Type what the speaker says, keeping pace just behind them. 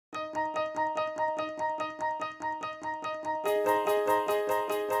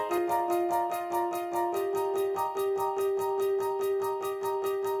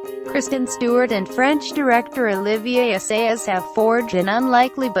Kristen Stewart and French director Olivier Assayas have forged an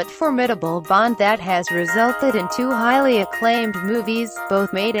unlikely but formidable bond that has resulted in two highly acclaimed movies,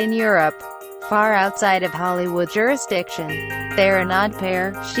 both made in Europe, far outside of Hollywood jurisdiction. They're an odd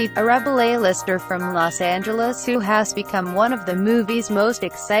pair. She's a rebel A-lister from Los Angeles who has become one of the movie's most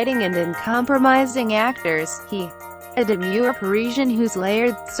exciting and uncompromising actors. He, a demure Parisian whose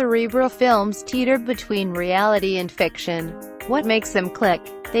layered, cerebral films teeter between reality and fiction. What makes them click?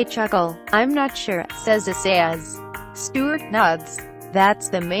 They chuckle. "I'm not sure," says Assayas. Stewart nods. "That's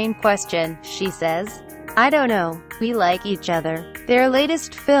the main question," she says. "I don't know. We like each other." Their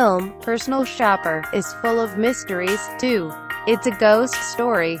latest film, Personal Shopper, is full of mysteries, too. It's a ghost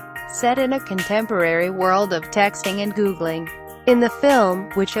story, set in a contemporary world of texting and Googling. In the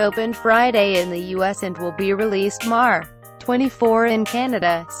film, which opened Friday in the US and will be released March 24 in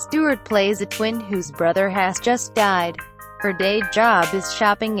Canada, Stewart plays a twin whose brother has just died. Her day job is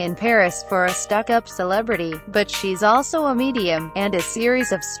shopping in Paris for a stuck-up celebrity, but she's also a medium, and a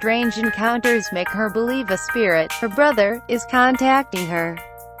series of strange encounters make her believe a spirit, her brother, is contacting her.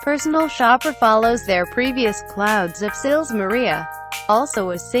 Personal Shopper follows their previous Clouds of Sils Maria,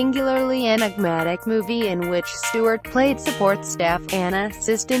 also a singularly enigmatic movie in which Stewart played support staff Anna,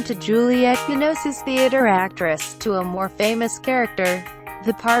 assistant to Juliette Binoche's theater actress, to a more famous character.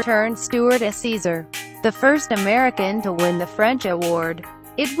 The part earned Stewart a Caesar, the first American to win the French award.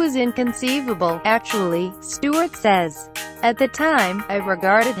 "It was inconceivable, actually," Stewart says. "At the time, I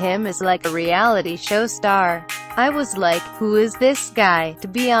regarded him as like a reality show star. I was like, who is this guy, to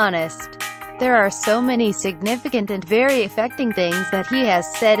be honest?" There are so many significant and very affecting things that he has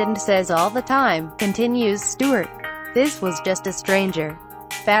said and says all the time, continues Stewart. "This was just a stranger.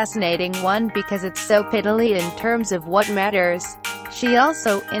 Fascinating one because it's so piddly in terms of what matters." She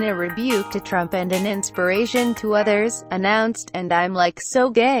also, in a rebuke to Trump and an inspiration to others, announced, "And I'm like so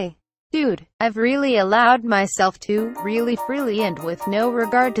gay. Dude, I've really allowed myself to, really freely and with no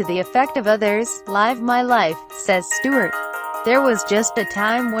regard to the effect of others, live my life," says Stewart. "There was just a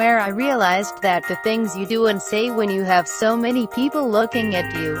time where I realized that the things you do and say when you have so many people looking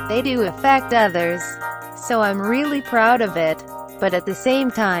at you, they do affect others. So I'm really proud of it. But at the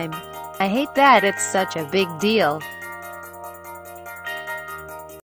same time, I hate that it's such a big deal."